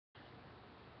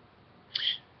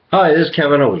Hi, this is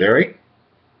Kevin O'Leary.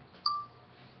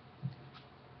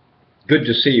 Good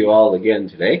to see you all again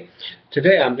today.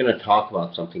 Today I'm going to talk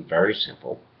about something very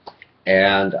simple,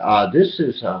 and this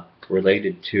is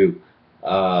related to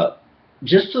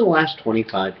just in the last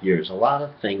 25 years. A lot of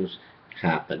things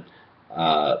happen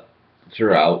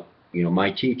throughout,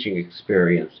 my teaching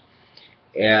experience,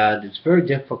 and it's very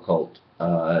difficult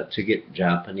to get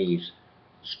Japanese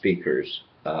speakers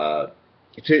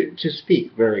to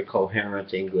speak very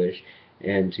coherent English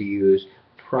and to use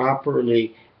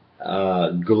properly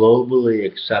globally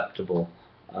acceptable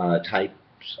types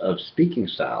of speaking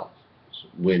styles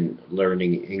when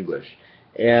learning English.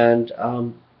 And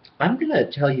I'm going to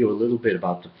tell you a little bit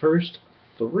about the first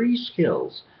three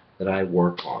skills that I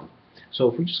work on.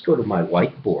 So if we just go to my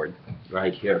whiteboard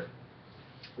right here,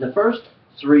 the first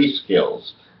three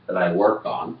skills that I work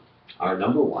on are: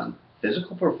 number one,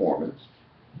 physical performance,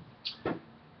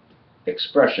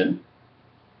 expression,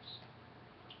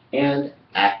 and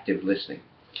active listening.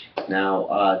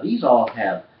 Now, these all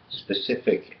have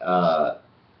specific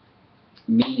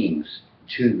meanings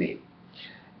to me.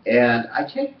 And I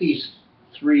take these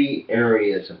three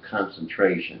areas of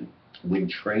concentration when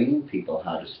training people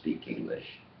how to speak English.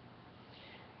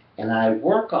 And I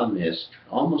work on this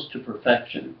almost to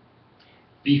perfection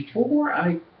before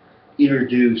I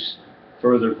introduce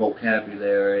further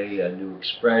vocabulary, a new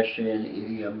expression,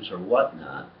 idioms, or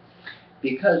whatnot.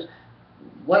 Because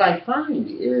what I find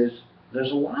is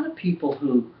there's a lot of people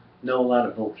who know a lot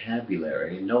of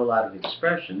vocabulary and know a lot of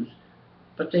expressions,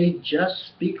 but they just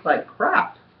speak like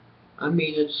crap. I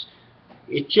mean,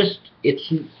 it's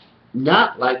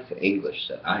not like the English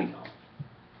that I know.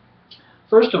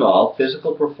 First of all,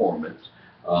 physical performance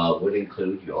would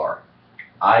include your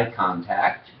eye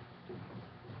contact,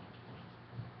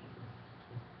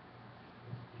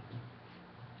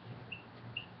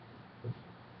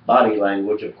 body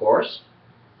language, of course,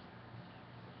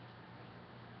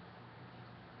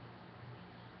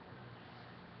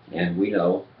 and we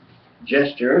know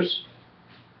gestures,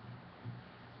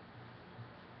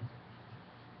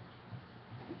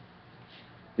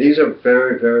 these are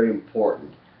very, very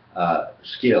important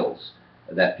skills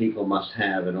that people must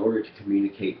have in order to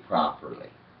communicate properly.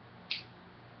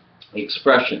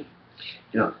 Expression.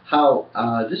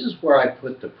 This is where I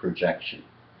put the projection.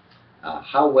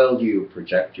 How well do you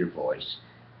project your voice?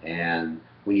 And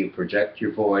when you project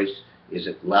your voice, is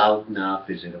it loud enough?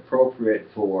 Is it appropriate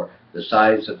for the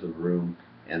size of the room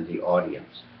and the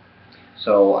audience?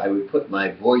 So I would put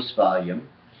my voice volume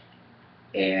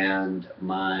and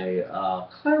my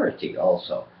clarity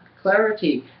also.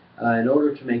 Clarity, in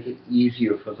order to make it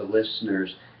easier for the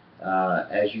listeners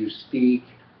as you speak,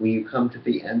 when you come to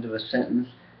the end of a sentence,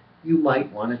 you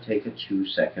might want to take a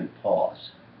 2-second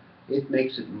pause. It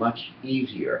makes it much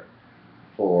easier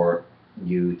for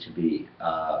you to be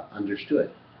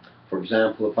understood. For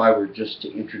example, if I were just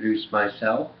to introduce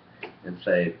myself and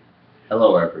say,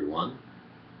 "Hello everyone,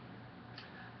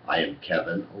 I am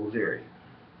Kevin O'Leary.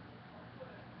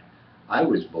 I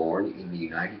was born in the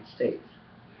United States."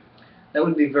 That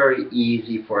would be very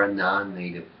easy for a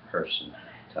non-native person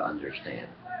to understand.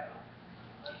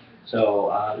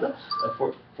 So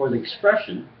for the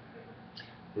expression,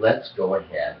 let's go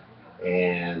ahead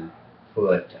and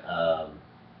put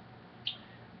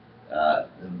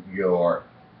your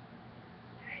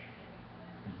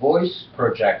voice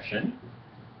projection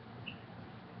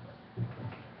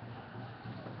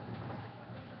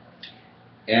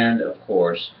and, of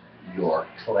course, your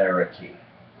clarity.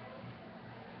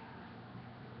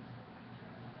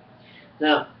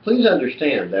 Now, please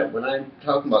understand that when I'm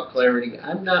talking about clarity,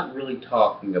 I'm not really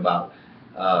talking about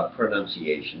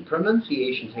pronunciation.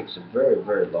 Pronunciation takes a very,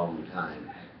 very long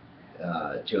time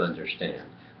to understand.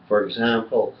 For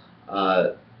example,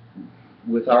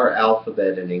 with our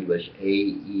alphabet in English, A,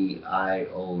 E, I,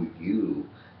 O, U,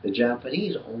 the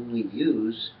Japanese only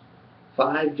use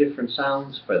 5 different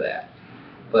sounds for that.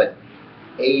 But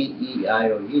A, E,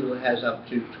 I, O, U has up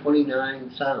to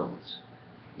 29 sounds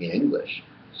in English.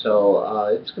 So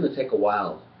it's going to take a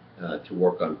while to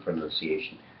work on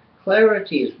pronunciation.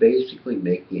 Clarity is basically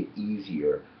making it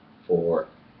easier for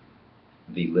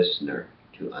the listener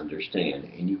to understand,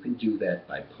 and you can do that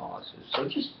by pauses. So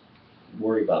just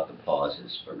worry about the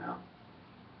pauses for now.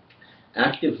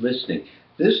 Active listening.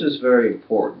 This is very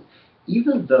important.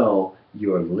 Even though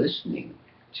you're listening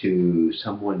to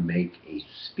someone make a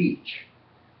speech,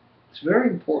 it's very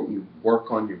important you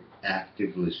work on your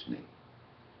active listening.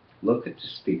 Look at the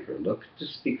speaker. Look at the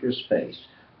speaker's face.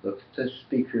 Look at the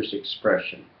speaker's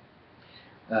expression.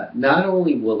 Not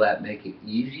only will that make it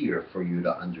easier for you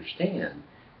to understand,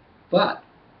 but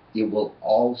it will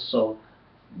also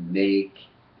make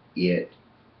it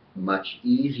much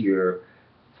easier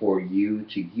for you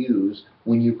to use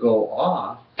when you go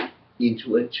off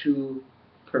into a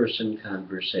two-person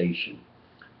conversation,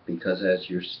 because as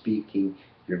you're speaking,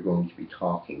 you're going to be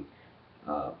talking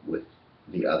with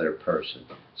the other person.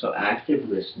 So active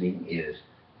listening is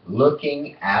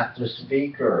looking at the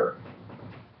speaker.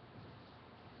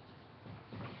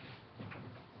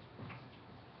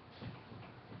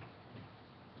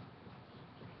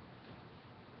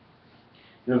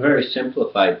 In a very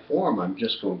simplified form, I'm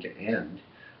just going to end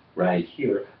right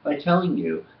here by telling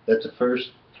you that the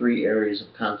first three areas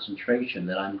of concentration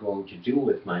that I'm going to do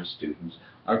with my students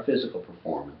are physical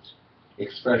performance,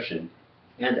 expression,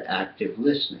 and active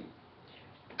listening.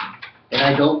 And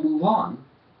I don't move on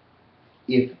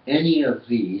if any of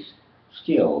these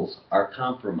skills are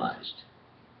compromised,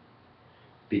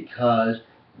 because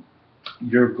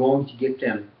you're going to get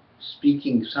them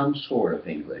speaking some sort of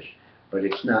English, but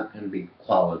it's not going to be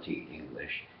quality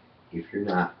English if you're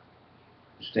not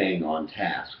staying on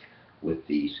task with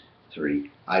these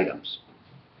three items.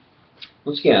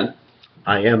 Once again,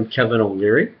 I am Kevin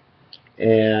O'Leary,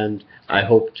 and I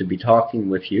hope to be talking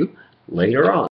with you later on.